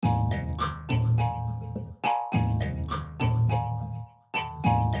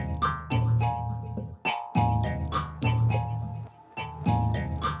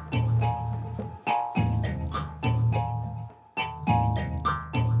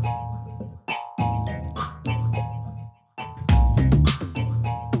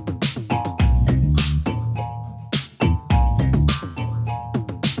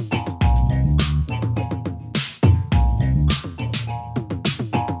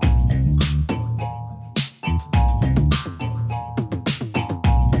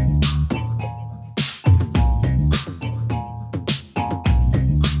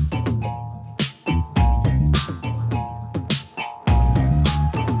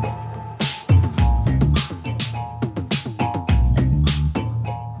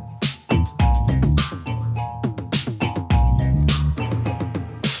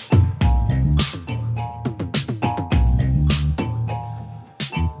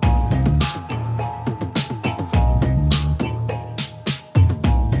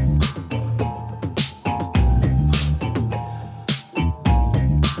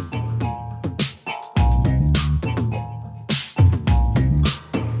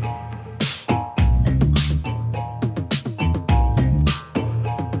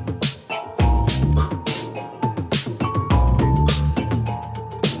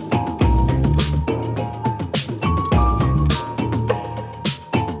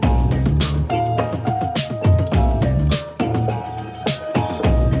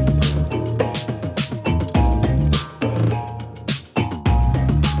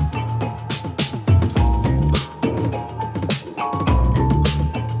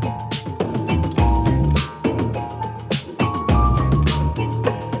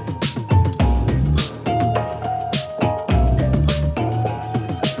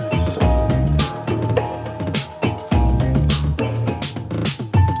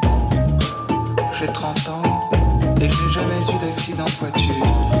j'ai 30 ans et je n'ai jamais eu d'accident de voiture.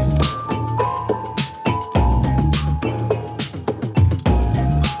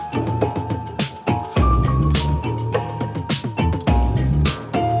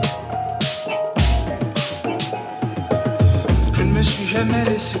 Je ne me suis jamais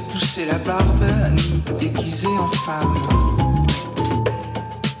laissé pousser la barbe ni déguisé en femme.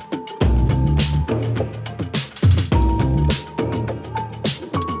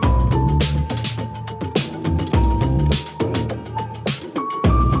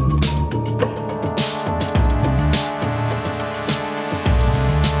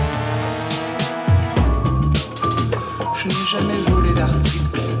 Je n'ai jamais volé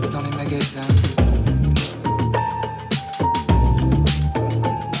d'articles dans les magasins.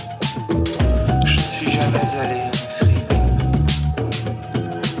 Je ne suis jamais allé en Afrique.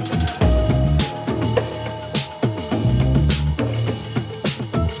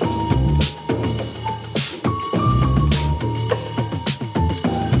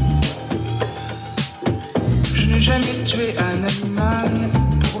 Je n'ai jamais tué un animal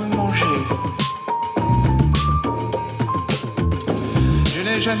pour le manger. Je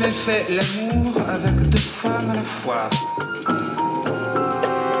n'ai jamais fait l'amour avec deux femmes à la fois.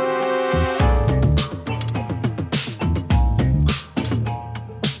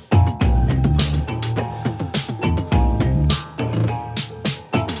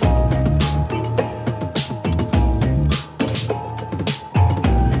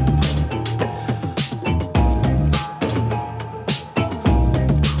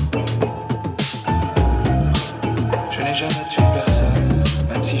 Je n'ai jamais tué personne,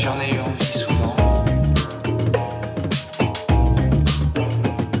 même si j'en ai eu envie souvent.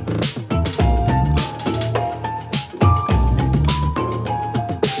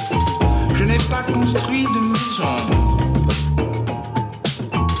 Je n'ai pas construit de maison.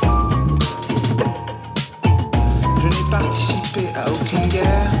 Je n'ai participé à aucune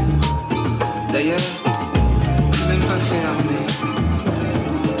guerre. D'ailleurs,